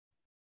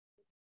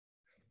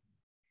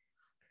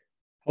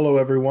Hello,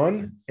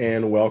 everyone,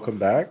 and welcome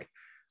back.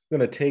 I'm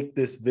going to take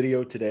this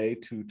video today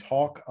to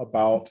talk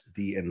about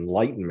the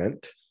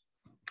Enlightenment.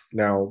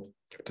 Now,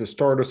 to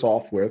start us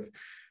off with,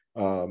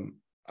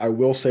 I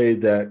will say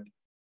that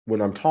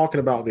when I'm talking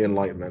about the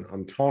Enlightenment,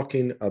 I'm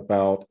talking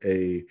about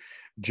a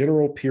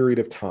general period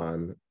of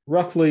time,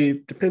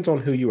 roughly, depends on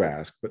who you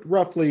ask, but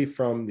roughly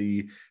from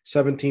the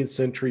 17th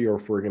century, or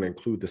if we're going to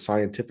include the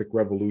scientific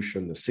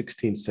revolution, the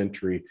 16th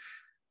century,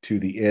 to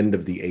the end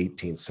of the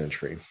 18th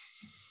century.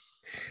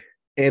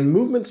 And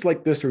movements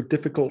like this are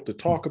difficult to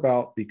talk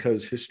about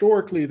because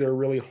historically they're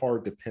really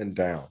hard to pin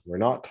down. We're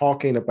not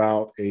talking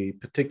about a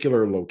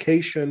particular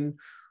location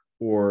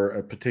or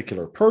a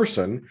particular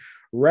person.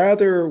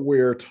 Rather,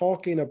 we're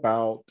talking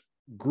about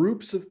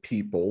groups of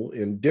people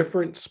in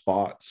different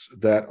spots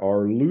that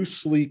are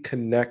loosely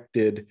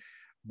connected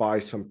by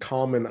some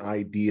common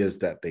ideas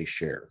that they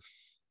share.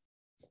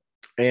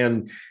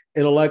 And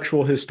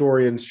intellectual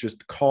historians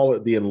just call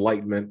it the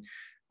Enlightenment.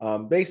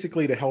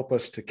 Basically to help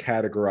us to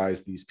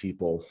categorize these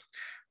people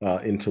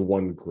into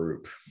one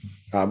group.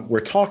 We're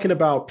talking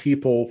about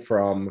people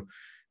from,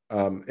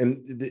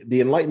 and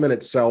the Enlightenment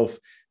itself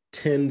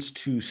tends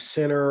to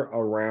center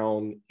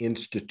around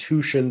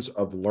institutions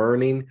of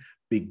learning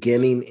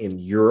beginning in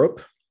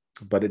Europe,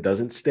 but it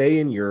doesn't stay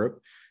in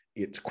Europe.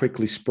 It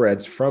quickly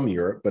spreads from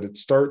Europe, but it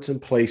starts in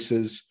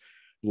places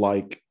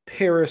like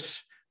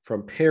Paris.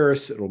 From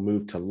Paris, it'll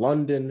move to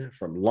London.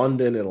 From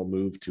London, it'll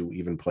move to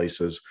even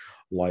places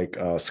like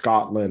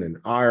Scotland and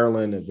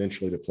Ireland,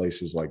 eventually to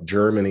places like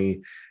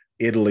Germany,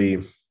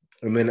 Italy,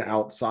 and then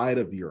outside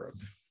of Europe.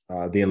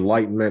 The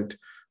Enlightenment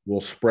will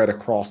spread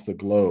across the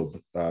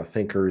globe.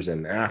 Thinkers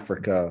in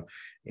Africa,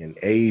 in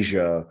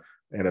Asia,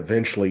 and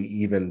eventually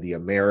even the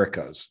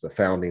Americas. The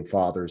founding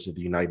fathers of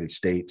the United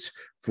States,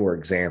 for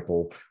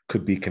example,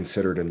 could be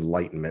considered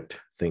Enlightenment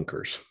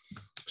thinkers.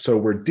 So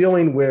we're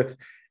dealing with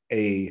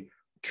a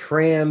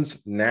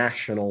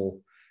transnational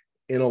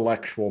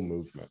intellectual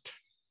movement.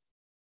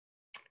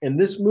 And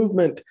this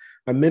movement,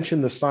 I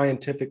mentioned the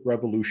scientific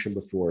revolution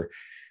before.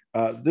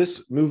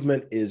 This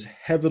movement is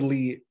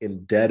heavily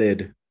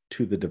indebted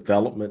to the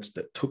developments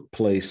that took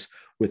place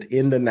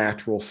within the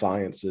natural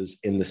sciences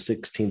in the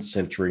 16th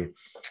century,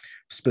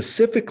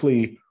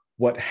 specifically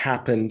what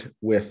happened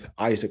with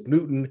Isaac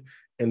Newton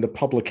and the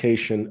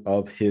publication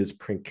of his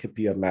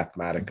Principia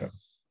Mathematica.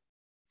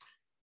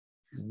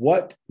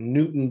 What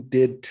Newton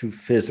did to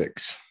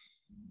physics,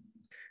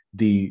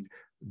 the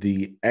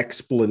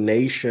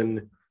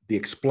explanation, the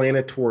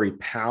explanatory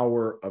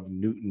power of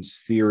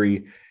Newton's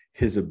theory,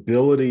 his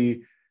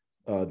ability,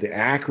 the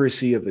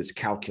accuracy of his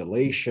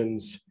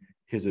calculations,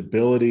 his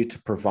ability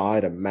to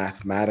provide a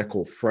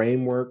mathematical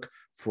framework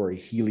for a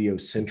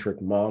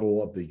heliocentric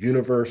model of the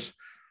universe,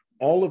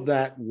 all of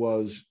that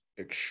was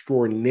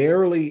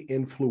extraordinarily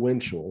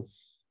influential.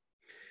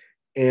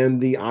 And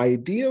the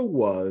idea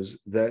was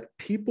that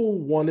people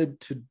wanted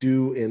to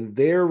do in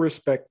their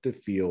respective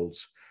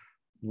fields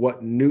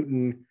what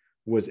Newton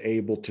was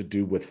able to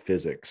do with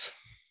physics.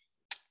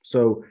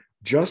 So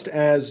just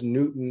as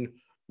Newton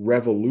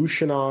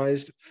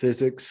revolutionized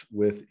physics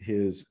with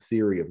his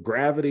theory of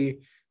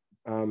gravity,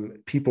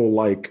 people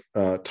like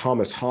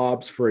Thomas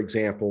Hobbes, for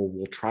example,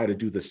 will try to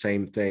do the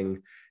same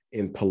thing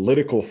in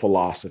political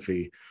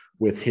philosophy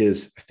with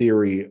his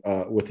theory,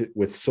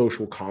 with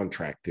social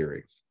contract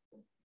theory.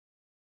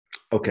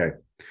 Okay,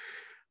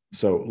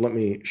 so let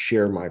me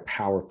share my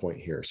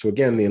PowerPoint here. So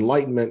again, the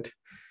Enlightenment,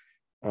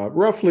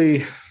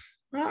 roughly,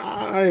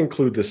 I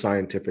include the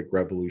scientific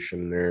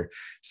revolution there,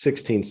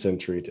 16th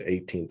century to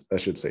 18th, I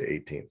should say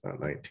 18th,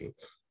 not 19th.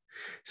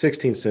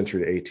 16th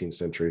century to 18th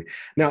century.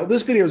 Now,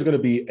 this video is going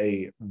to be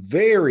a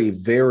very,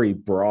 very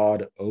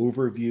broad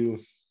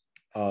overview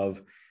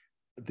of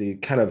the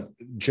kind of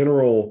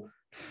general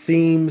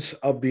themes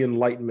of the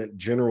Enlightenment,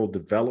 general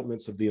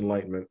developments of the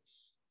Enlightenment.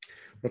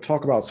 We'll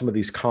talk about some of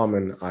these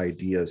common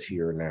ideas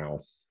here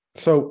now.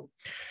 So,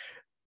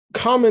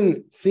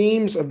 common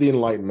themes of the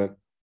Enlightenment.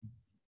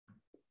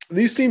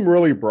 These seem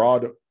really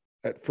broad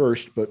at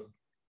first, but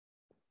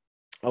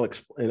I'll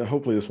explain, and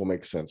hopefully this will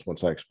make sense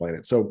once I explain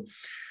it. So,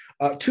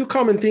 two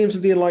common themes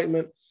of the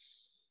Enlightenment: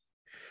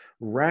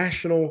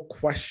 rational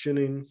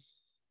questioning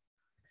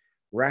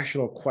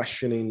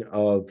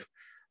of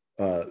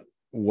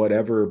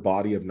whatever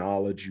body of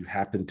knowledge you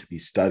happen to be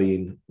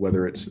studying,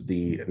 whether it's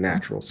the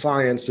natural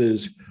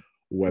sciences,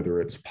 whether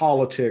it's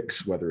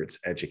politics, whether it's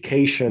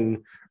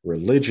education,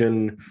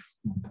 religion,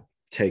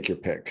 take your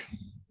pick,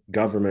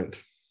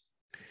 government.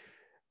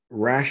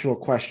 Rational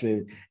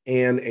questioning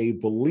and a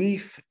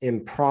belief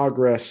in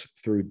progress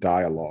through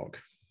dialogue.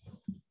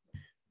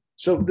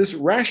 So this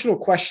rational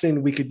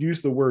questioning, we could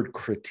use the word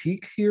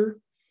critique here.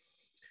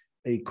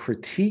 A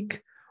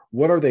critique,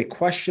 what are they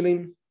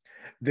questioning?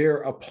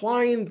 They're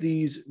applying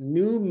these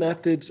new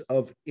methods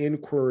of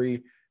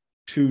inquiry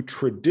to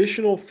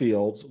traditional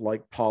fields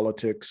like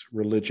politics,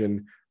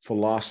 religion,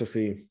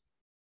 philosophy.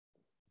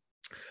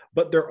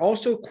 But they're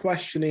also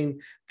questioning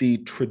the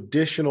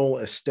traditional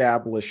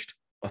established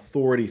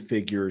authority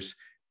figures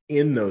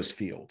in those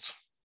fields.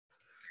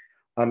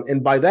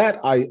 And by that,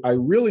 I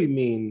really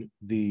mean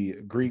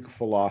the Greek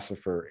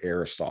philosopher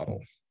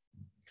Aristotle.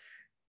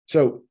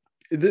 So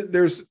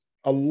there's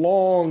a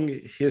long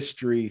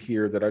history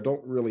here that I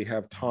don't really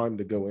have time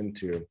to go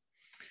into.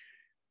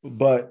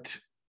 But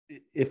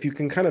if you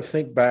can kind of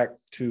think back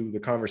to the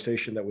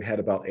conversation that we had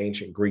about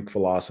ancient Greek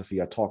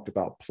philosophy, I talked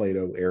about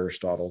Plato,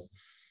 Aristotle.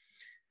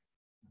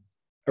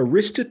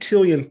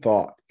 Aristotelian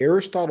thought,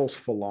 Aristotle's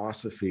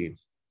philosophy,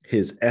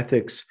 his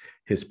ethics,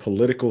 his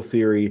political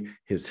theory,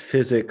 his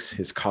physics,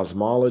 his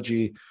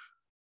cosmology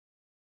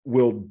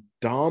will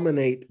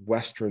dominate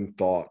Western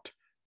thought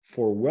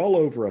for well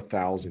over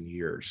 1,000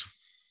 years.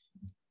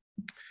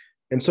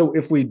 And so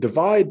if we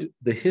divide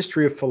the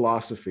history of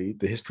philosophy,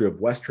 the history of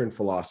Western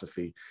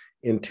philosophy,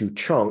 into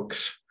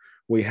chunks,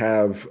 we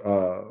have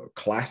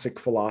classic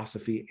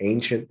philosophy,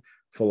 ancient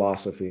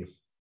philosophy.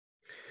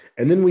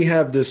 And then we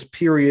have this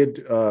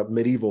period,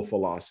 medieval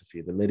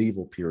philosophy, the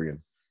medieval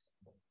period.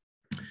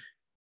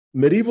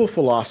 Medieval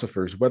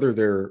philosophers, whether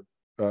they're,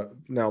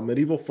 now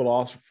medieval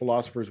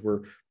philosophers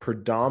were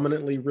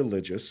predominantly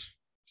religious,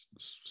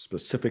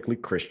 specifically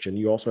Christian.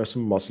 You also have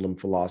some Muslim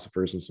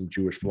philosophers and some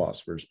Jewish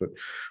philosophers, but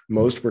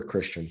most were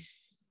Christian.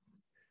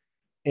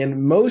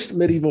 And most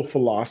medieval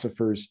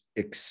philosophers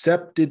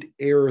accepted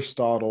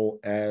Aristotle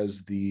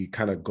as the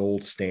kind of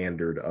gold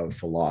standard of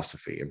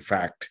philosophy. In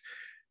fact,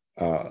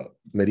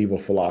 medieval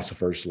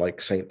philosophers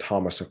like St.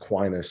 Thomas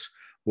Aquinas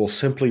will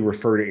simply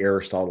refer to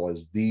Aristotle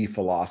as the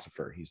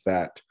philosopher. He's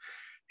that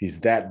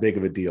big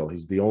of a deal.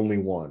 He's the only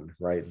one,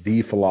 right?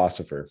 The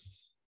philosopher.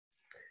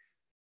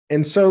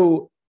 And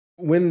so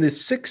when the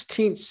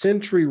 16th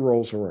century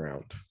rolls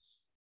around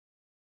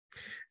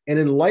and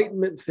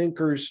Enlightenment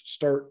thinkers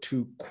start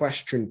to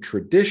question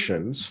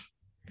traditions,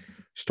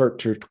 start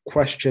to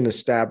question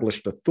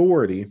established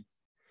authority,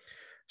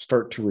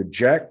 start to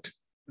reject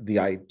the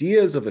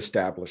ideas of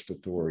established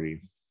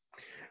authority,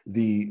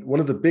 again,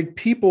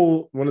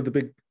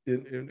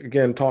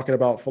 talking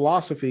about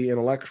philosophy,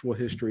 intellectual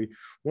history,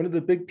 one of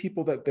the big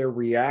people that they're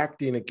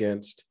reacting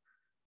against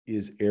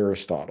is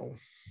Aristotle.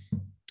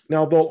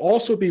 Now, they'll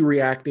also be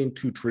reacting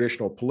to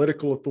traditional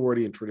political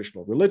authority and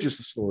traditional religious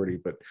authority,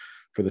 but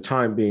for the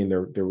time being,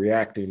 they're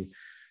reacting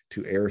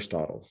to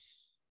Aristotle.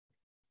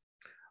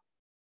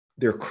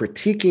 They're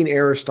critiquing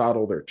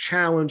Aristotle, they're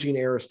challenging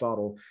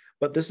Aristotle,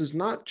 but this is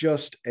not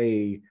just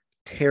a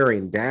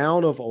tearing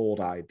down of old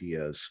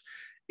ideas,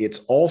 it's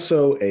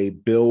also a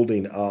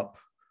building up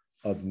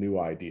of new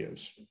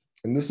ideas.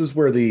 And this is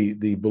where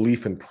the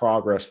belief in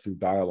progress through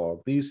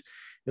dialogue, these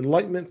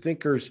Enlightenment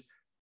thinkers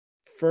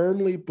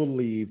firmly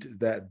believed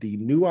that the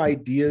new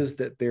ideas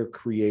that they're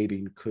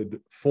creating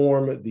could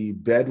form the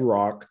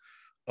bedrock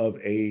of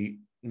a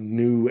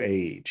new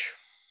age,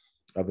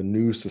 of a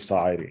new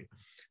society,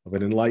 of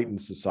an enlightened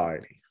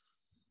society,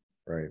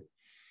 right?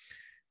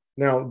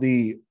 Now,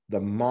 the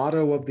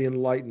motto of the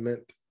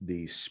Enlightenment,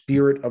 the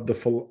spirit of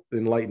the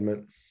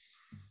Enlightenment,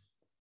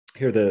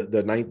 here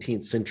the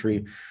 19th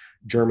century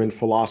German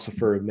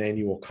philosopher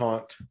Immanuel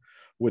Kant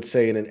would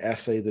say in an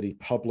essay that he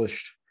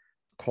published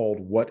called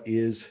 "What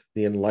is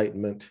the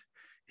Enlightenment?"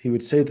 He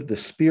would say that the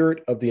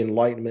spirit of the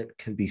Enlightenment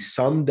can be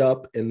summed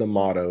up in the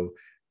motto,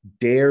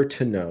 "Dare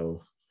to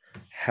know,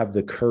 have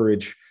the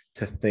courage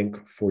to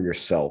think for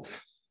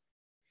yourself."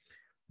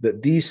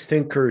 That these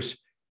thinkers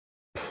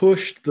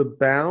pushed the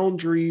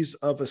boundaries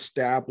of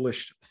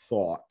established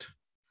thought,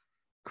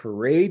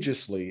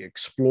 courageously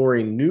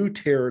exploring new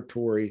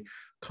territory,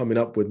 coming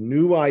up with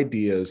new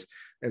ideas,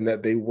 and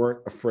that they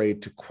weren't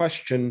afraid to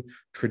question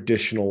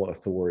traditional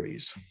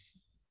authorities.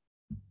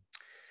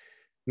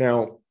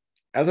 Now,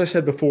 as I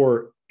said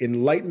before,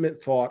 Enlightenment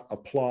thought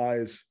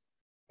applies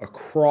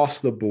across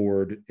the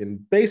board in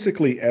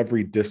basically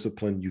every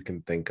discipline you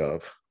can think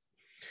of.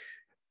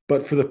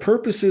 But for the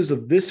purposes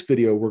of this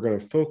video, we're going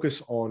to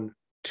focus on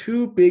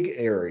two big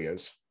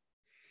areas.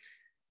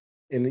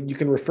 And you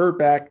can refer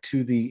back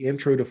to the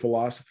Intro to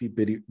Philosophy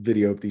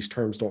video if these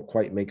terms don't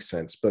quite make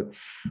sense. But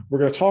we're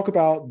going to talk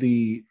about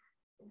the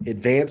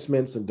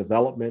advancements and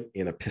development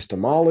in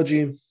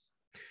epistemology,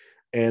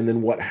 and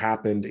then what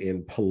happened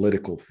in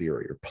political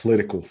theory or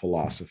political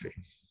philosophy.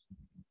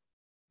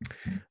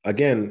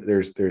 Again,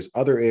 there's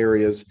other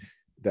areas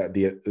that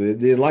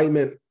the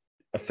Enlightenment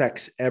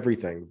affects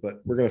everything,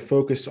 but we're going to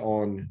focus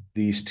on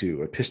these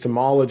two,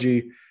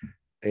 epistemology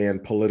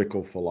and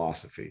political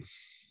philosophy.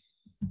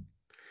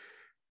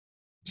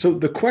 So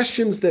the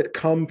questions that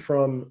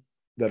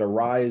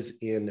arise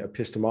in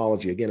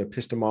epistemology, again,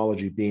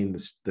 epistemology being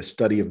the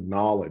study of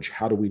knowledge.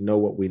 How do we know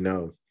what we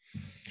know?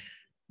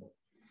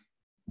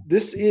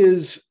 This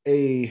is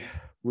a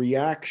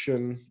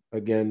reaction,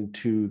 again,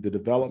 to the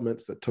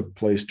developments that took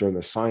place during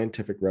the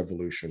scientific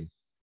revolution,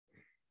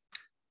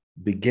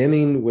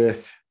 beginning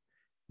with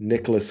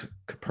Nicholas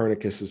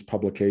Copernicus's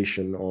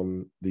publication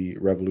on the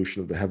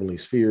revolution of the heavenly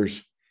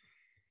spheres.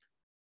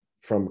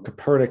 From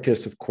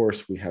Copernicus, of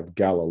course, we have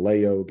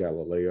Galileo.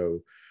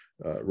 Galileo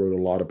wrote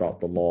a lot about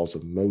the laws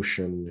of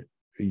motion.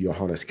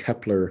 Johannes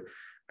Kepler,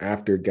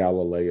 after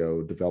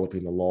Galileo,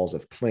 developing the laws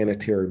of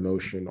planetary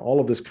motion, all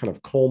of this kind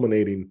of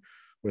culminating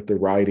with the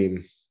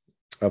writing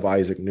of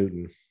Isaac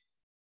Newton.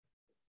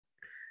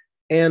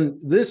 And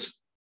this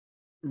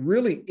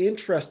really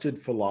interested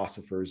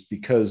philosophers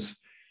because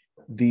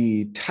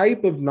the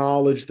type of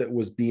knowledge that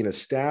was being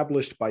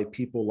established by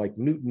people like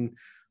Newton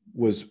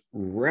was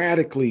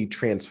radically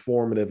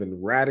transformative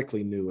and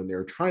radically new. And they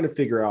were trying to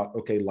figure out,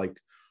 okay, like,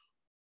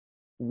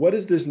 what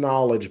is this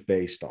knowledge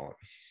based on?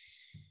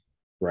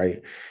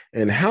 Right?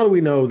 And how do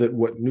we know that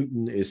what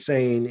Newton is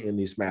saying in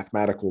these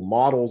mathematical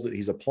models that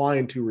he's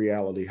applying to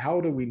reality,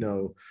 how do we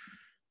know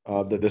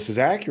that this is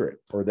accurate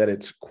or that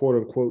it's quote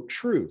unquote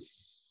true?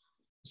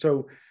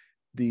 So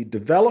the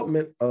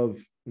development of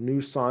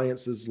new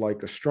sciences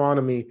like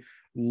astronomy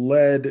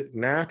led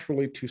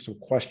naturally to some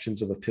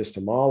questions of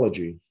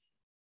epistemology.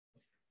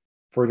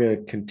 If we're going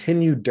to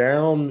continue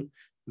down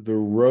the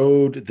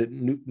road that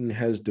Newton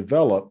has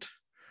developed,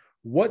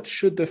 what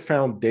should the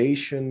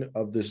foundation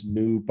of this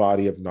new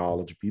body of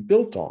knowledge be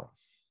built on?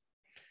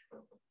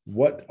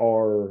 What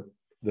are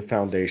the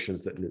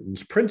foundations that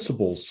Newton's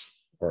principles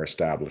are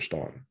established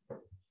on?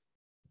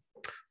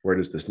 Where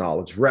does this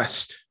knowledge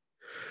rest?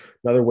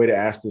 Another way to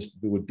ask this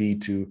would be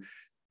to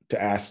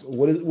ask,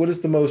 what is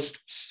the most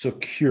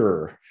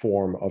secure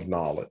form of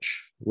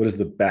knowledge? What is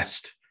the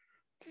best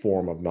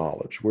form of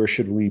knowledge? Where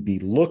should we be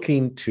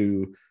looking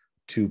to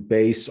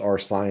base our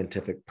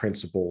scientific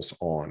principles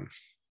on?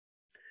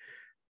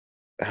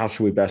 How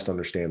should we best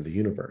understand the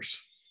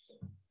universe?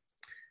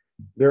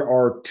 There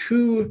are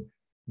two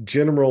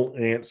general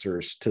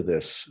answers to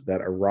this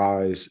that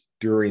arise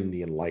during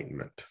the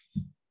Enlightenment.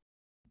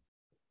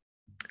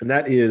 And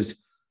that is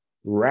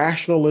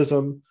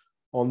rationalism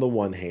on the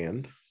one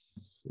hand,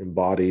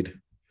 embodied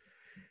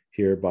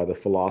here by the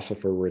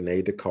philosopher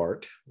René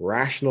Descartes,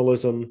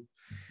 rationalism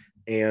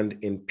and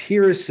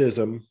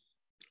empiricism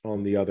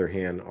on the other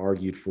hand,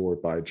 argued for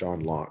by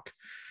John Locke.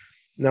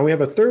 Now we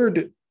have a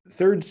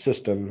third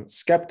system,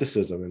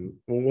 skepticism, and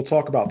we'll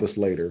talk about this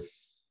later.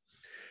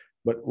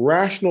 But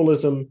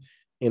rationalism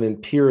and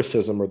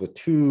empiricism are the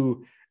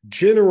two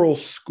general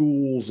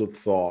schools of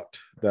thought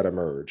that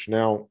emerge.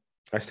 Now,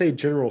 I say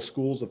general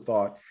schools of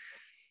thought.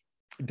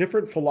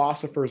 Different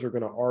philosophers are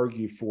going to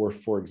argue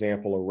for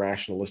example, a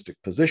rationalistic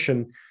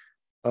position.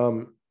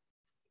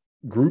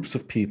 Groups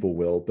of people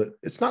will, but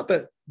it's not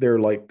that they're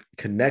like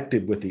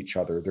connected with each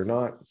other. They're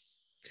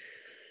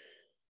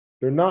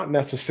not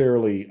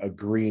necessarily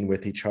agreeing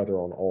with each other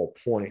on all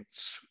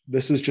points.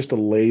 This is just a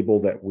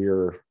label that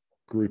we're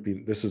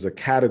grouping. This is a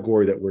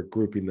category that we're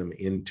grouping them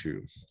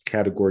into,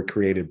 category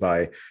created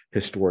by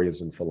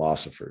historians and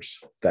philosophers.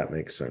 If that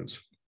makes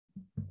sense.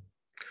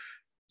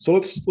 So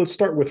let's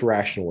start with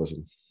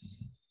rationalism.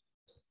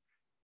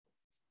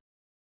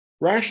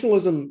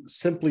 Rationalism,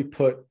 simply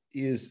put,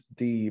 is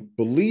the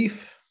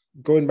belief,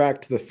 going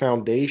back to the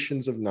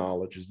foundations of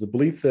knowledge, is the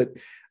belief that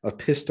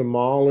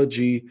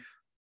epistemology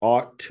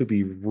ought to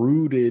be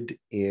rooted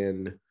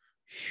in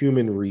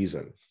human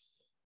reason.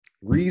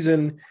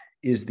 Reason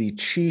is the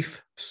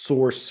chief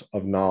source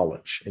of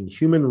knowledge, and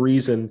human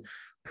reason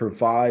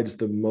provides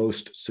the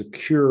most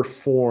secure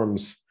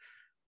forms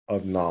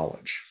of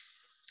knowledge.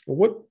 Well,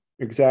 what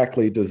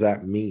exactly does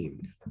that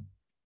mean?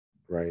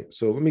 Right?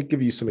 So let me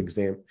give you some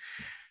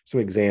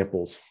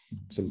examples,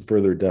 some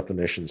further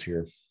definitions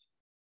here.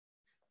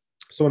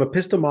 So in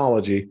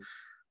epistemology,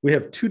 we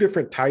have two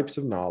different types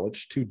of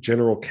knowledge, two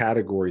general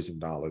categories of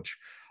knowledge,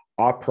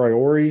 a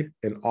priori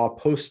and a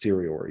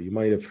posteriori. You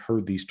might have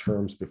heard these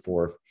terms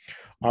before.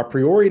 A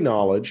priori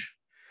knowledge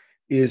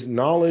is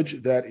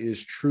knowledge that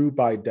is true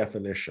by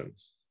definition.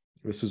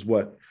 This is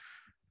what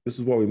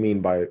we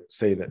mean by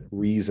saying that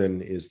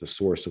reason is the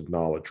source of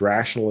knowledge.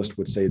 Rationalists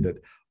would say that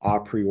a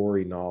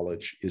priori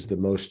knowledge is the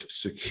most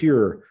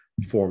secure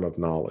form of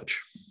knowledge.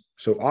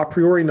 So a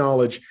priori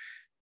knowledge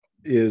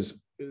is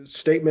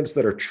statements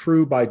that are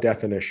true by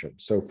definition.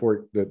 So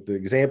for the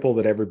example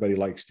that everybody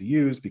likes to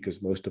use,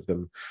 because most of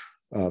them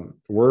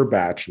were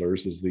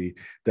bachelors, is the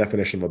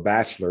definition of a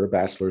bachelor. A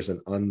bachelor is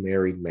an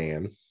unmarried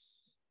man.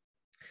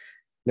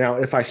 Now,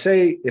 if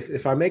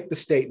I make the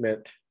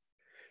statement,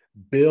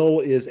 Bill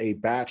is a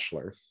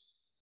bachelor,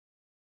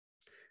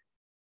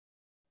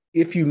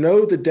 if you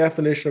know the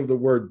definition of the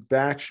word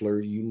bachelor,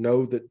 you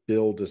know that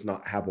Bill does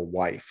not have a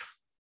wife,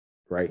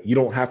 right? You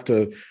don't have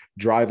to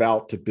drive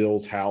out to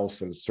Bill's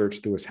house and search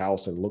through his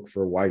house and look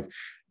for a wife.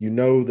 You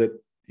know that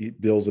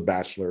Bill's a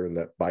bachelor, and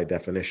that by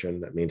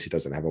definition, that means he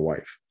doesn't have a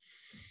wife.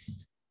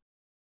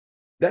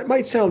 That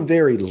might sound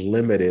very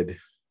limited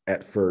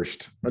at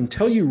first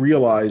until you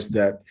realize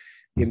that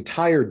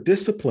entire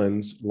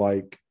disciplines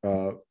like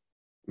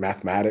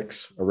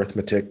mathematics,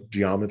 arithmetic,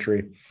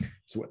 geometry,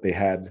 is what they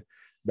had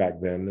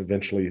back then,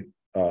 eventually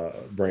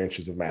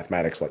branches of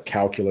mathematics like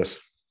calculus,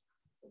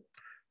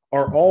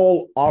 are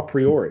all a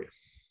priori.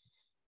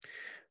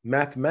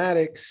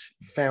 Mathematics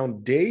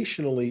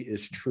foundationally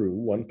is true,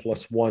 1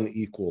 + 1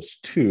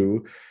 =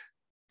 2,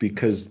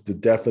 because the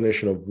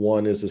definition of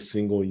one is a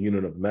single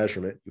unit of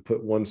measurement. You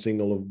put one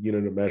single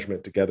unit of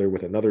measurement together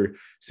with another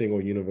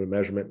single unit of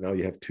measurement, now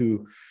you have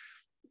two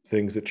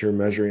things that you're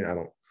measuring.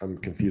 I'm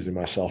confusing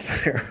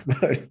myself there,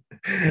 but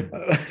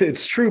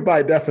it's true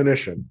by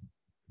definition.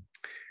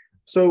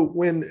 So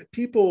when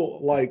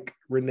people like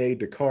Rene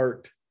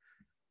Descartes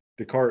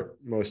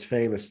most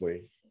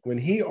famously, when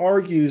he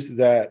argues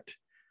that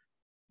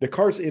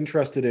Descartes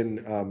interested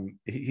in,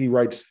 he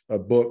writes a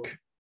book.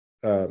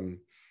 Well,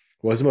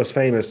 his most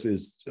famous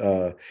is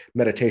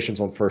Meditations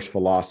on First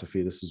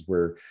Philosophy. This is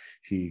where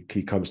he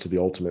comes to the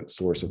ultimate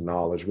source of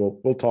knowledge.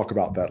 We'll talk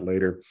about that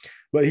later.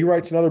 But he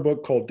writes another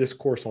book called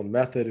Discourse on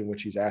Method, in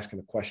which he's asking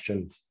a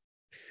question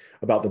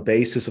about the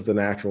basis of the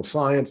natural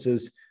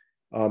sciences.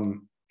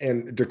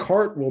 And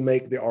Descartes will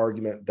make the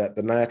argument that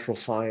the natural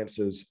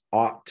sciences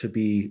ought to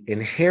be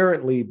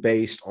inherently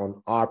based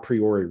on a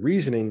priori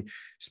reasoning,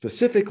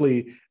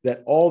 specifically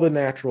that all the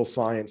natural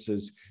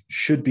sciences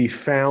should be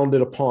founded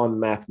upon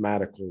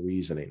mathematical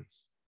reasoning.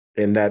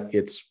 And that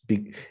it's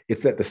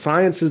that the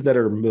sciences that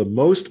are the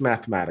most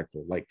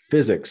mathematical, like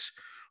physics,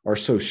 are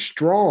so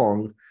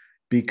strong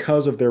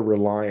because of their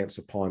reliance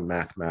upon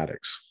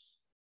mathematics.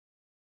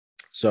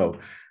 So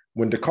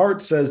when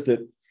Descartes says that,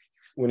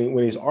 when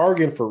he's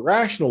arguing for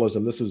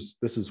rationalism, this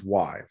is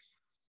why.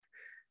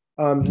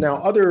 Now,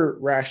 other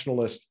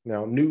rationalists,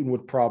 now Newton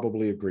would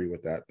probably agree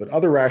with that, but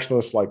other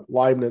rationalists like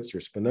Leibniz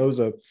or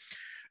Spinoza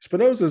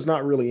is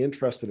not really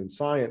interested in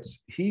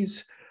science.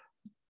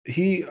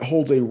 He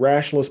holds a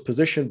rationalist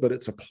position, but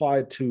it's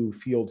applied to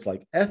fields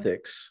like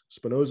ethics.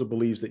 Spinoza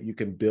believes that you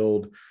can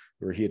build,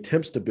 or he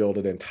attempts to build,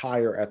 an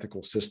entire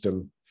ethical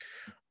system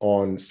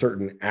on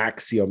certain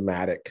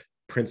axiomatic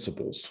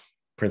principles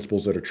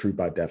that are true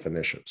by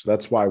definition. So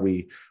that's why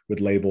we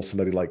would label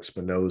somebody like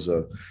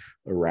Spinoza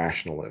a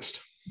rationalist.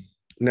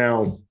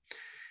 Now,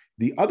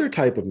 the other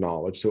type of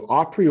knowledge, so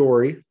a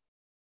priori,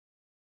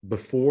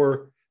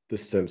 before the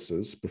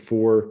senses,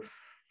 before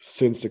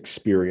sense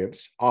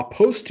experience, a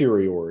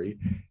posteriori,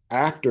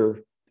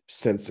 after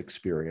sense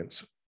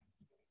experience.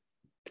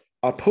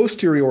 A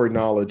posteriori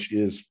knowledge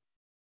is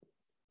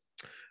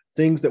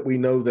things that we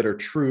know that are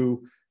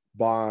true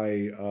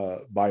by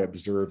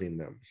observing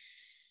them.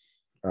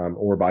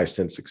 Or by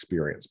sense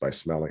experience, by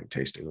smelling,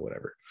 tasting,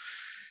 whatever.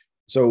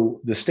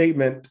 So the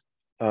statement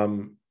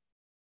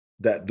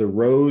that the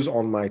rose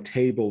on my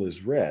table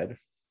is red,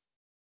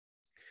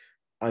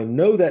 I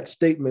know that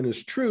statement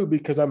is true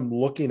because I'm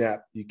looking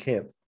at, you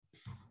can't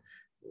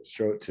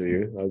show it to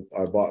you.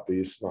 I bought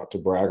these, not to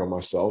brag on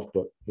myself,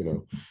 but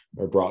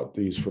I brought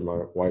these for my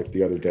wife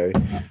the other day.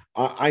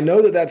 I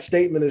know that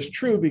statement is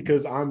true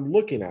because I'm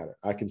looking at it.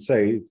 I can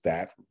say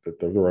that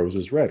the rose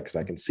is red because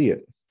I can see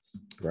it,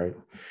 right?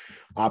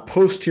 A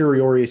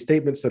posteriori,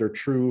 statements that are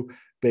true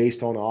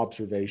based on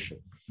observation.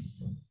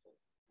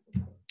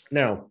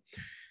 Now,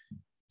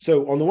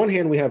 so on the one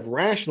hand, we have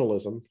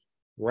rationalism.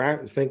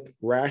 Think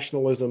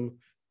rationalism,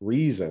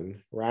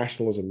 reason.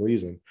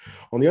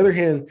 On the other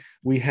hand,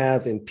 we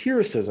have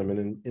empiricism,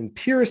 and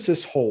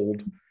empiricists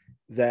hold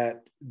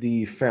that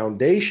the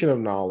foundation of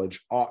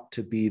knowledge ought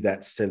to be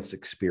that sense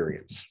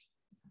experience.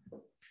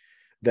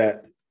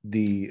 That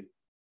the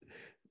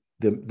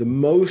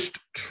most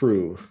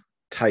true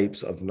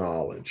types of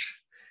knowledge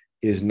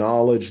is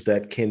knowledge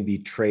that can be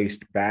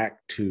traced back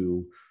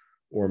to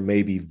or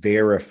maybe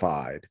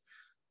verified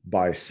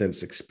by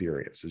sense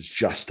experience, is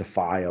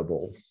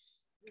justifiable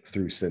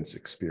through sense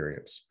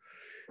experience.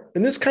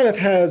 And this kind of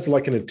has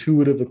like an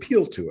intuitive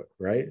appeal to it,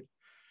 right?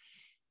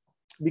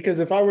 Because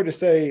if I were to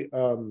say,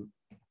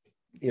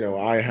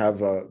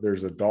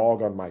 there's a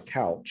dog on my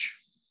couch,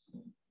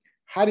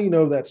 how do you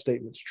know that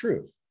statement's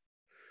true?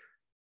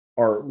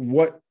 Or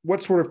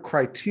what sort of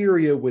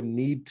criteria would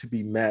need to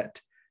be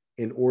met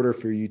in order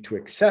for you to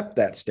accept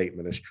that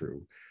statement as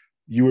true?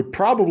 You would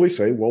probably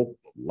say, well,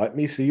 let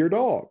me see your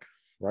dog,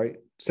 right?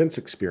 Sense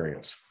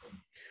experience.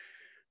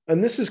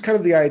 And this is kind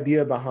of the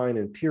idea behind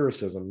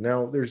empiricism.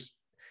 Now,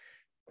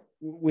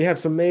 we have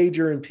some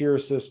major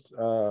empiricists,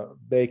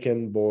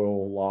 Bacon,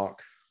 Boyle,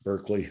 Locke,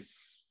 Berkeley,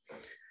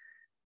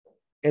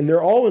 and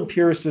they're all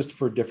empiricists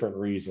for different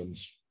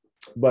reasons.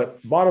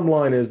 But bottom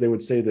line is they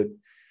would say that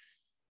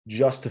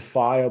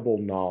justifiable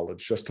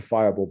knowledge,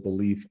 justifiable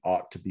belief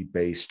ought to be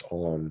based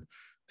on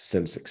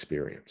sense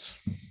experience.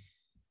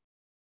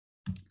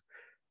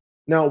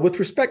 Now, with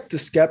respect to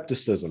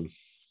skepticism,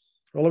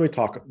 well, let me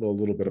talk a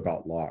little bit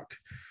about Locke.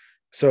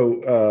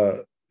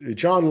 So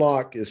John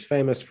Locke is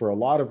famous for a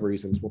lot of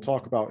reasons. We'll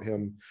talk about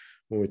him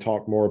when we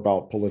talk more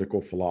about political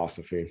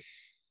philosophy.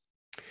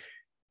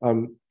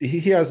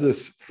 He has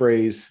this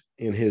phrase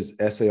in his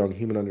essay on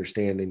human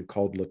understanding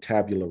called La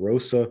Tabula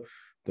Rasa,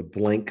 the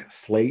blank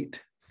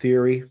slate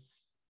theory.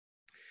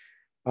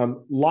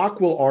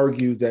 Locke will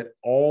argue that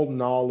all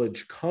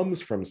knowledge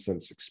comes from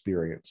sense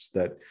experience,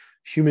 that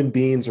human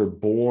beings are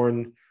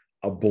born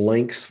a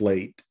blank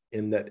slate,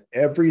 in that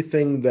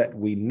everything that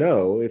we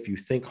know, if you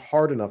think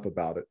hard enough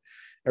about it,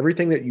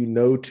 everything that you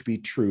know to be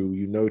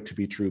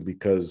true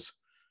because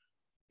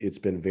it's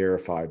been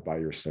verified by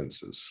your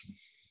senses,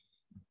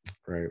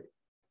 right?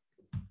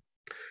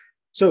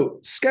 So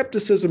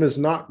skepticism is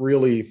not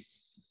really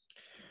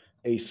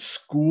a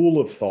school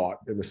of thought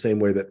in the same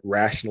way that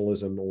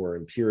rationalism or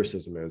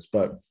empiricism is,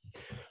 but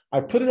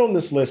I put it on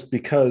this list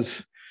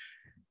because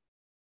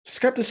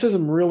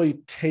skepticism really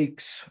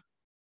takes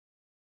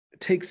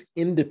takes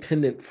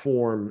independent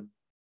form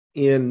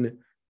in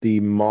the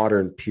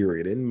modern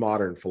period, in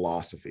modern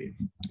philosophy.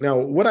 Now,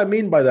 what I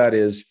mean by that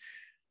is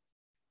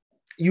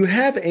you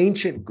have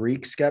ancient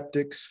Greek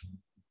skeptics,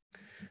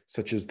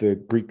 such as the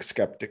Greek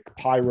skeptic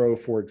Pyrrho,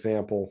 for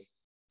example.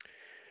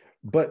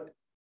 But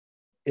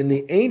in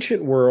the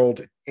ancient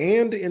world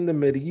and in the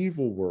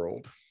medieval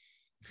world,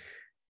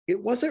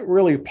 it wasn't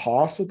really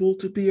possible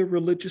to be a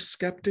religious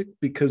skeptic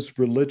because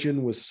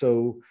religion was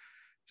so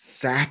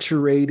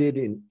saturated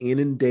and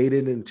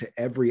inundated into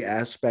every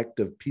aspect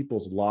of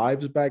people's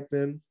lives back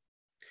then.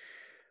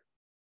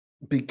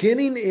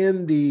 Beginning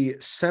in the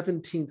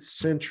 17th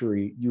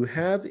century, you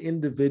have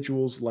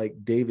individuals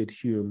like David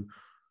Hume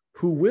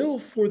who will,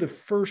 for the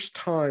first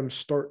time,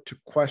 start to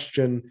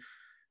question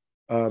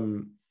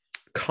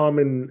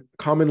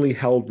commonly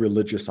held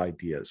religious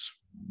ideas.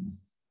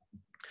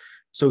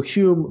 So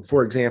Hume,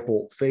 for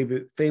example,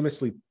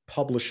 famously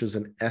publishes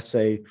an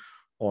essay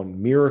on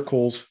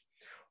miracles,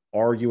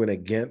 arguing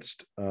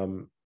against,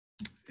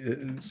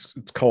 it's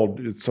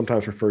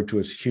sometimes referred to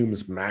as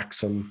Hume's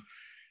maxim,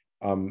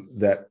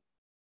 that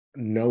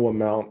no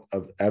amount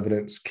of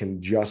evidence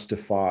can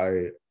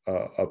justify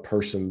a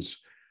person's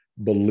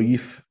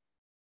belief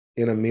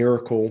in a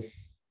miracle.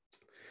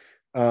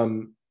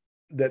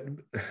 That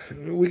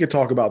we could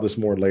talk about this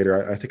more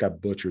later. I think I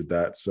butchered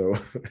that, so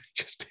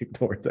just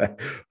ignore that.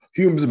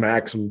 Hume's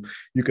maxim,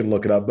 you can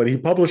look it up, but he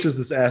publishes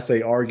this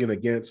essay arguing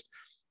against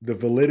the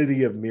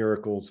validity of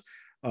miracles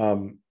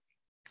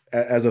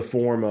as a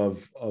form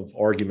of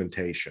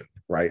argumentation,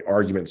 right?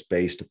 Arguments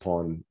based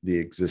upon the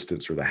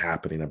existence or the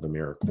happening of the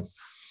miracle.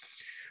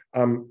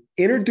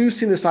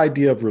 Introducing this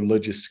idea of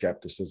religious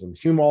skepticism,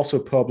 Hume also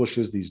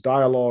publishes these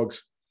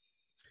dialogues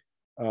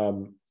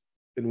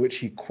in which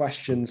he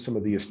questions some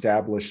of the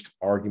established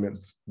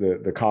arguments,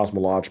 the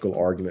cosmological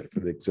argument for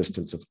the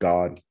existence of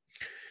God.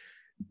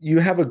 You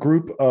have a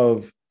group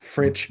of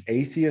French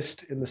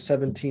atheists in the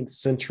 17th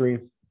century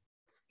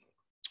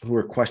who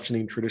are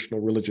questioning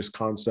traditional religious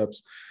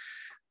concepts,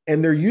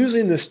 and they're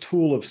using this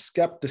tool of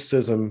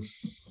skepticism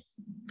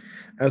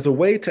as a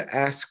way to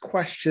ask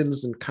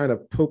questions and kind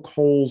of poke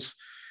holes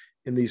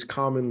in these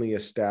commonly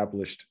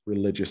established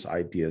religious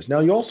ideas. Now,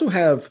 you also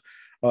have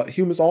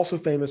Hume is also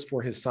famous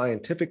for his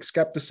scientific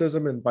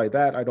skepticism, and by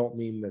that I don't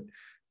mean that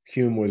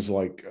Hume was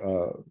like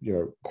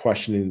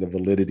questioning the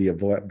validity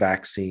of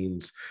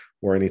vaccines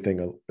or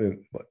anything.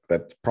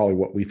 That's probably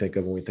what we think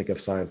of when we think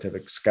of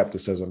scientific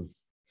skepticism.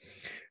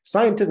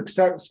 Scientific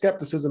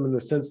skepticism, in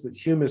the sense that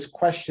Hume is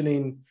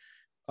questioning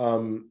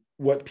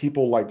what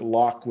people like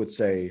Locke would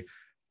say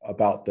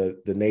about the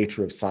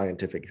nature of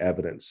scientific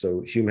evidence.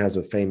 So Hume has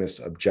a famous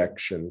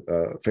objection,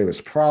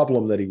 famous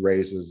problem that he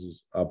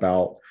raises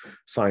about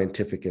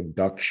scientific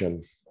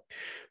induction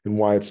and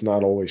why it's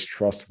not always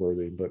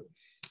trustworthy. But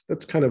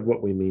that's kind of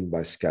what we mean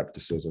by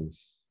skepticism.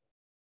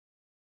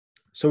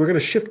 So we're going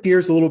to shift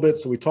gears a little bit.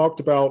 So we talked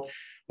about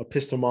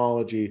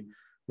epistemology. I'm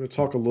going to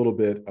talk a little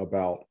bit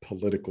about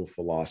political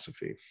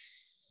philosophy.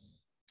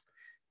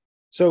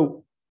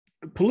 So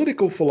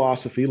political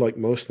philosophy, like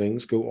most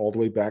things, go all the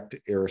way back to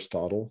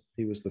Aristotle.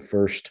 He was the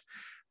first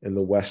in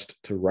the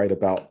West to write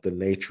about the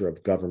nature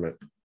of government.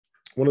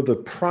 One of the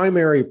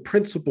primary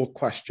principal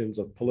questions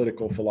of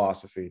political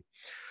philosophy: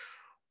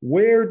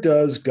 where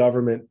does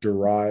government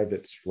derive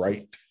its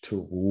right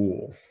to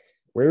rule?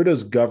 Where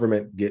does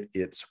government get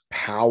its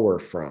power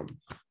from?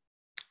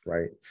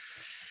 Right?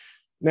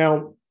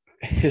 Now,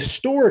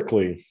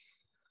 historically,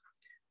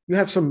 you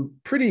have some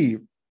pretty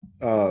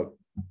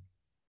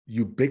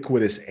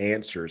ubiquitous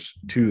answers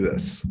to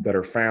this that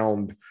are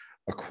found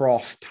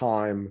across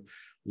time,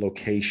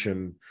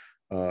 location,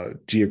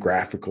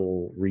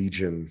 geographical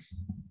region.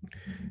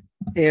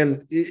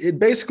 And it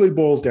basically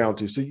boils down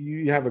to, so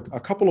you have a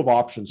couple of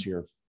options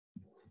here.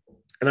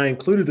 And I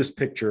included this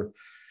picture.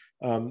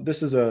 I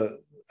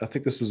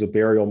think this was a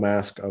burial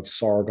mask of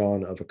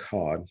Sargon of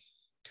Akkad.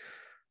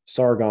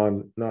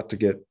 Sargon, not to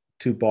get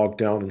too bogged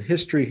down in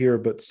history here,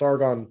 but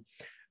Sargon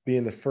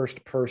being the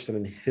first person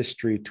in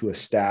history to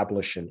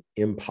establish an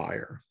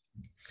empire.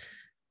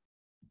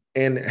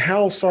 And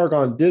how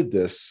Sargon did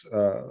this,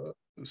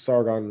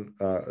 Sargon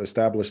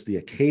established the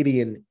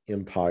Akkadian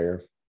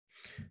Empire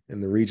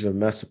in the region of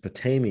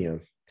Mesopotamia.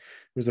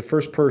 He was the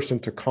first person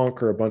to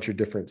conquer a bunch of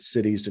different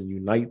cities and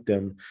unite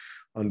them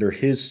under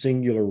his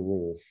singular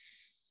rule.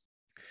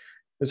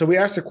 And so we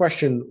ask the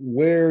question,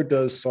 where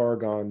does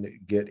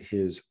Sargon get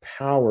his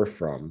power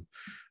from?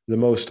 The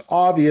most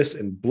obvious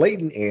and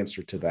blatant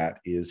answer to that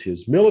is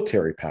his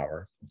military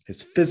power,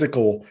 his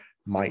physical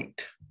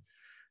might.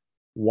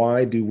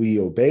 Why do we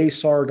obey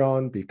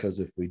Sargon? Because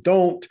if we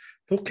don't,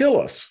 he'll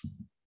kill us.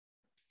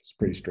 It's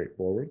pretty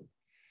straightforward.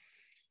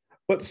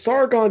 But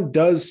Sargon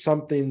does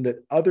something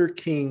that other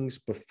kings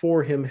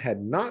before him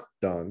had not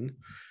done.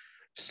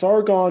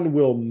 Sargon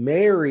will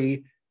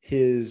marry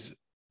his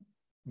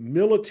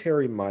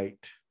military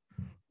might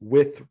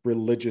with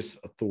religious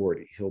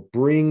authority. He'll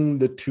bring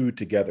the two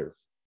together.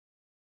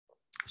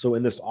 So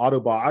in this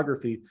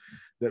autobiography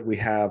that we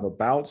have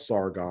about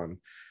Sargon,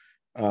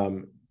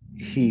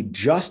 he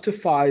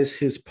justifies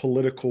his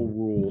political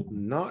rule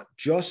not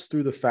just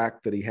through the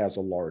fact that he has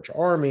a large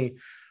army,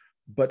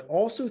 but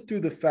also through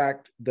the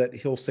fact that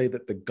he'll say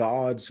that the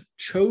gods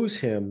chose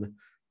him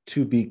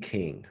to be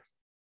king.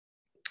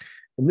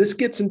 And this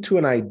gets into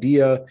an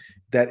idea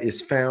that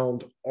is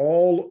found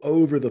all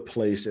over the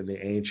place in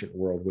the ancient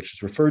world, which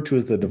is referred to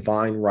as the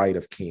divine right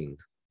of king,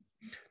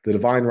 the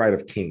divine right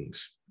of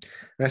kings.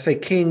 And I say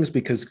kings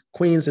because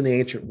queens in the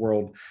ancient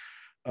world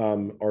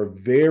are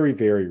very,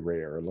 very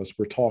rare, unless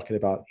we're talking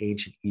about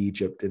ancient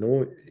Egypt.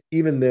 And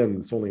even then,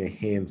 it's only a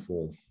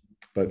handful,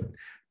 but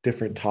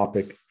different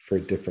topic for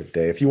a different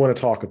day. If you want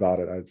to talk about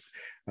it,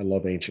 I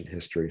love ancient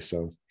history.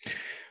 So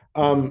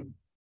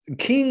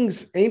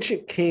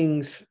ancient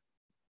kings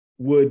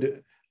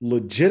would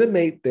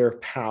legitimate their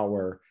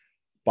power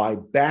by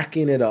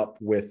backing it up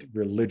with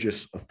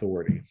religious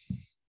authority.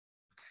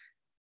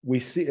 We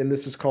see, and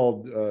this is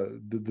called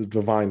the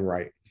divine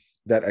right,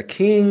 that a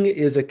king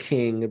is a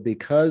king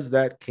because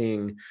that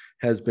king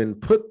has been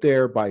put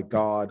there by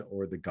God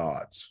or the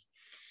gods.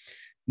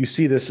 You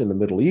see this in the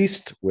Middle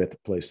East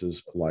with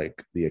places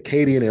like the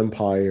Akkadian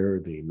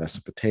Empire, the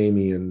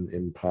Mesopotamian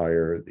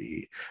Empire,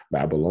 the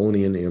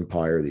Babylonian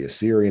Empire, the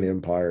Assyrian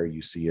Empire.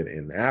 You see it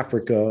in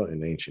Africa,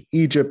 in ancient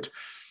Egypt.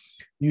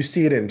 You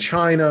see it in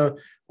China.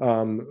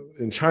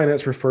 In China,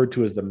 it's referred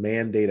to as the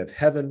mandate of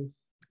heaven,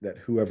 that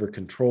whoever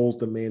controls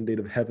the mandate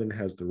of heaven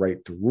has the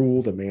right to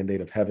rule. The mandate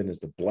of heaven is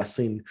the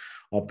blessing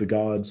of the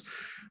gods.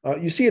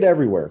 You see it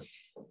everywhere.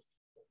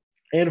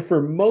 And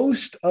for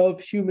most of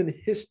human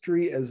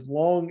history, as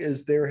long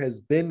as there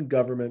has been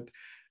government,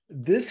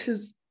 this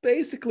has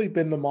basically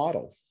been the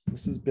model.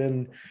 This has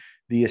been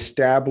the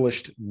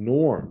established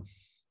norm.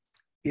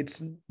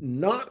 It's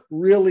not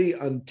really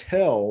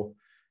until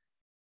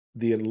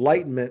the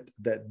Enlightenment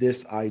that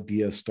this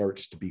idea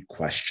starts to be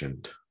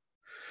questioned.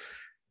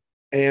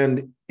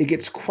 And it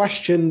gets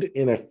questioned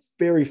in a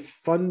very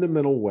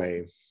fundamental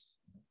way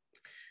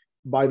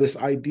by this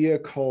idea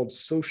called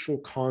social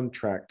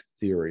contract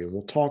theory. And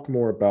we'll talk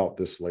more about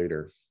this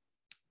later.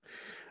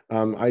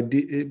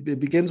 It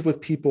begins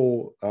with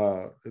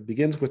it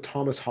begins with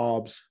Thomas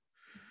Hobbes.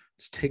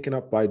 It's taken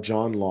up by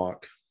John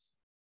Locke.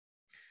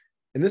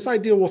 And this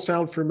idea will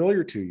sound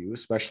familiar to you,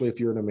 especially if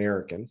you're an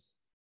American,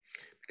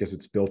 because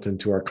it's built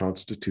into our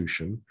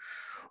Constitution.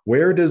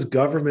 Where does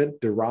government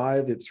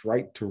derive its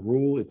right to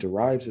rule? It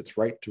derives its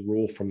right to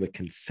rule from the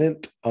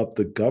consent of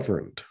the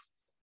governed.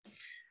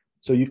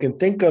 So you can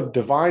think of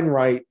divine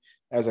right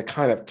as a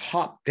kind of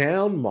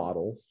top-down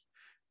model.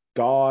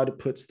 God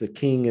puts the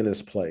king in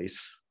his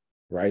place,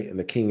 right? And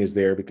the king is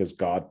there because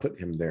God put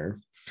him there.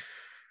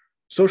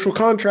 Social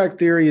contract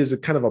theory is a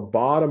kind of a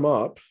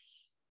bottom-up.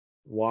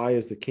 Why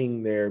is the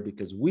king there?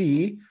 Because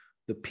we,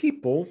 the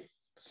people,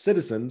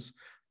 citizens,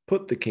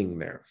 put the king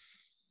there.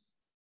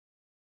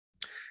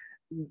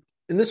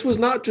 And this was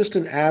not just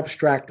an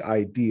abstract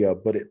idea,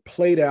 but it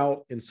played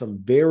out in some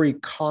very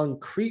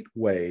concrete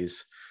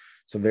ways,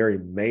 some very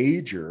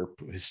major,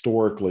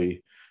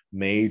 historically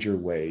major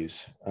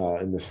ways,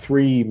 in the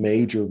three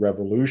major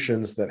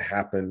revolutions that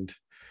happened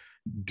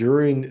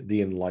during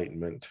the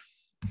Enlightenment: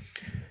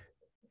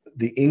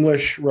 the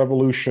English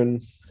Revolution,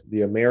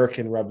 the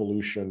American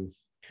Revolution,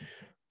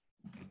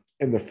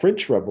 and the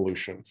French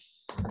Revolution.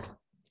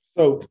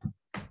 So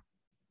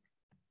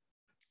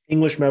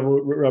English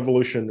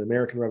Revolution,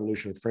 American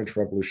Revolution, French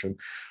Revolution.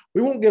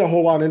 We won't get a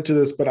whole lot into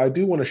this, but I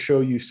do want to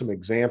show you some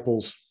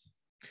examples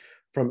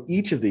from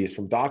each of these,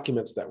 from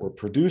documents that were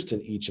produced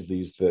in each of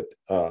these that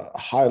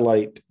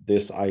highlight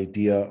this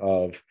idea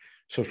of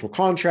social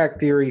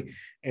contract theory,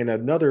 and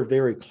another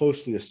very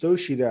closely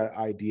associated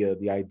idea,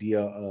 the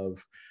idea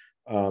of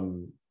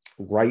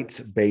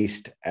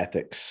rights-based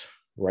ethics.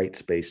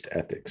 Rights-based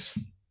ethics.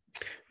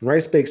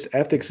 Rights-based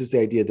ethics is the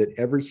idea that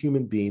every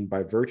human being,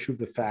 by virtue of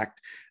the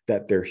fact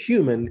that they're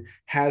human,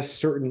 has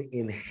certain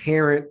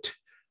inherent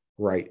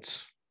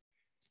rights,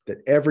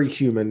 that every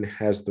human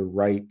has the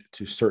right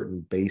to certain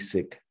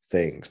basic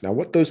things. Now,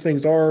 what those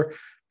things are,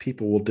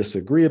 people will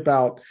disagree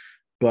about,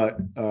 but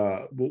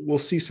we'll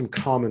see some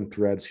common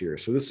threads here.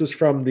 So this is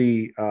from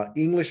the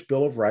English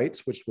Bill of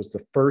Rights, which was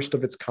the first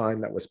of its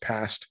kind that was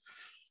passed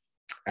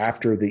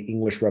after the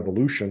English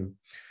Revolution.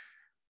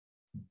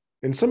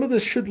 And some of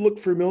this should look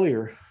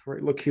familiar,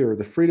 right? Look here: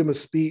 the freedom of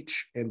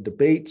speech and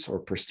debates or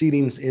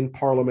proceedings in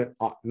Parliament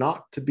ought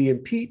not to be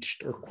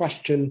impeached or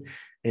questioned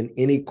in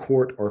any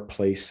court or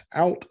place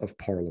out of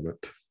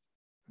Parliament.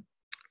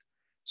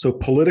 So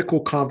political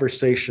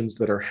conversations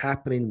that are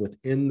happening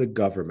within the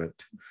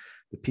government,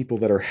 the people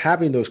that are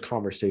having those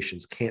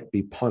conversations can't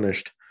be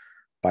punished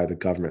by the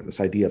government.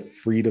 This idea of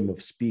freedom of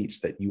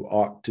speech, that you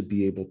ought to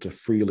be able to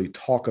freely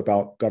talk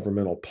about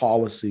governmental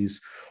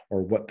policies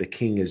or what the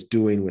king is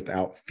doing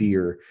without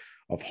fear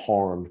of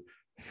harm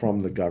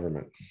from the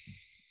government.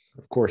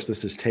 Of course,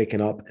 this is taken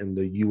up in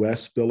the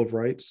U.S. Bill of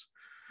Rights.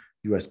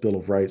 U.S. Bill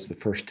of Rights, the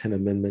first 10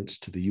 amendments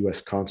to the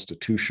U.S.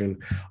 Constitution,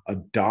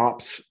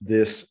 adopts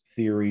this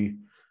theory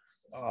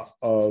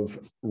of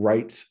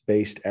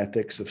rights-based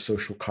ethics, of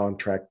social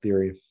contract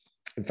theory.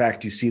 In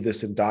fact, you see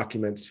this in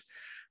documents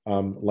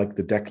like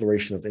the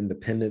Declaration of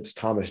Independence.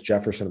 Thomas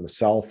Jefferson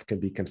himself can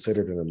be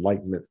considered an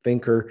Enlightenment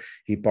thinker.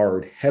 He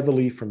borrowed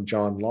heavily from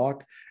John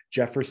Locke.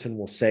 Jefferson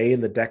will say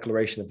in the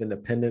Declaration of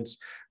Independence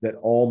that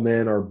all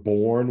men are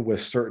born with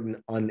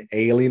certain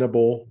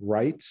unalienable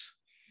rights,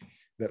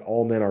 that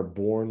all men are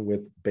born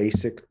with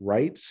basic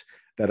rights,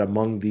 that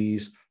among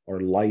these are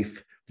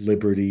life,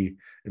 liberty,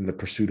 and the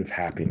pursuit of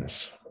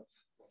happiness,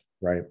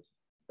 right?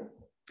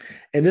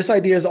 And this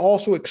idea is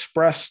also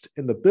expressed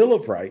in the Bill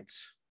of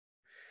Rights,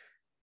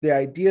 the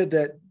idea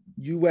that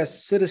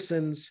U.S.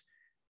 citizens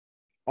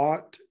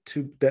ought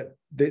to, that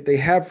they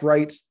have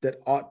rights that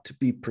ought to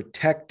be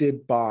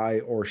protected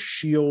by or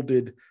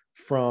shielded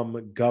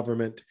from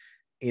government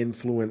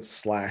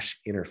influence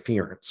 /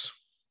 interference.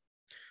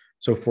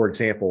 So, for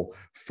example,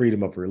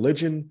 freedom of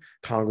religion.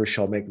 Congress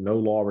shall make no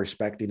law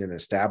respecting an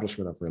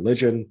establishment of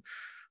religion.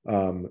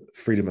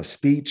 Freedom of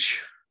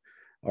speech,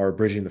 or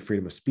abridging the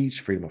freedom of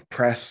speech. Freedom of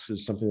press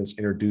is something that's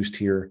introduced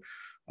here.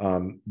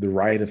 The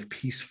right of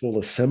peaceful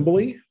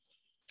assembly,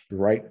 the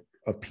right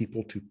of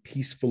people to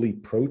peacefully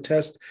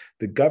protest.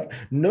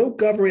 No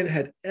government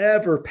had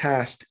ever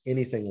passed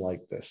anything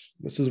like this.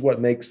 This is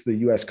what makes the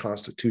U.S.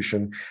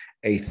 Constitution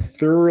a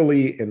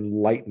thoroughly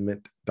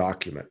Enlightenment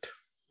document.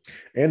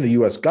 And the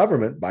U.S.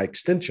 government, by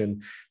extension,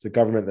 is a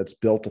government that's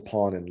built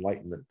upon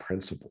Enlightenment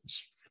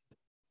principles.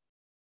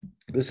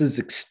 This is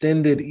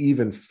extended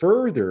even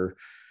further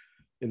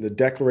in the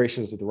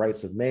declarations of the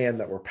rights of man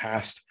that were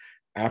passed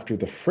after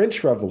the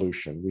French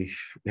Revolution. We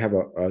have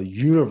a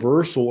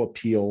universal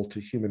appeal to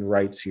human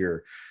rights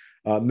here.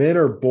 Men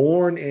are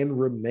born and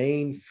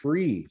remain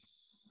free.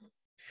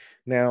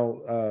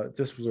 Now, if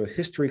this was a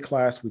history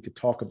class, we could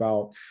talk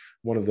about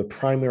one of the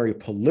primary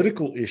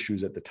political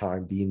issues at the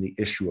time being the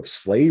issue of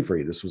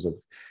slavery. This was a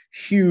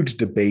huge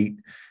debate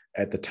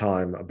at the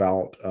time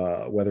about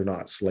whether or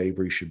not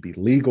slavery should be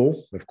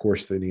legal. Of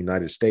course, in the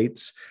United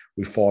States,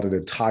 we fought an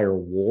entire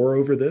war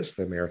over this,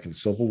 the American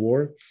Civil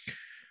War.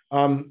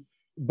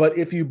 But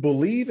if you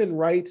believe in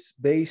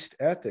rights-based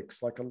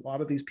ethics, like a lot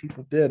of these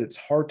people did, it's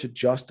hard to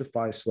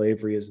justify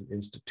slavery as an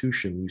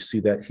institution. You see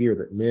that here,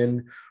 that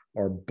men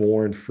are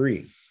born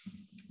free,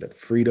 that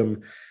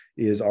freedom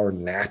is our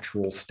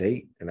natural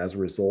state, and as a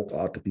result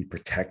ought to be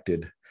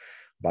protected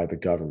by the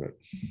government.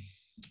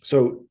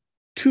 So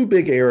two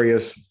big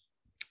areas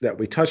that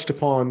we touched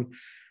upon: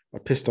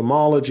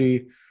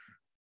 epistemology,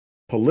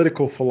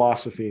 political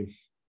philosophy.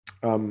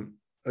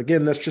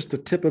 Again, that's just the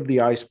tip of the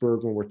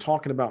iceberg. When we're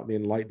talking about the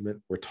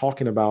Enlightenment, we're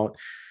talking about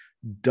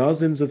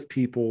dozens of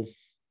people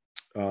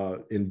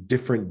in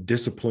different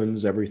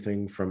disciplines,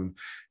 everything from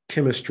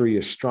chemistry,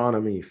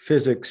 astronomy,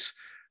 physics,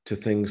 to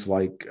things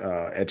like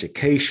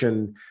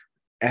education,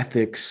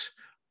 ethics,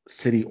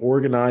 city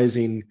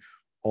organizing,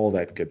 all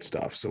that good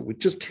stuff. So we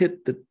just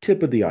hit the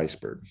tip of the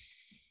iceberg.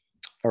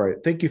 All right.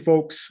 Thank you,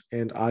 folks.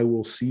 And I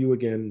will see you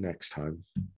again next time.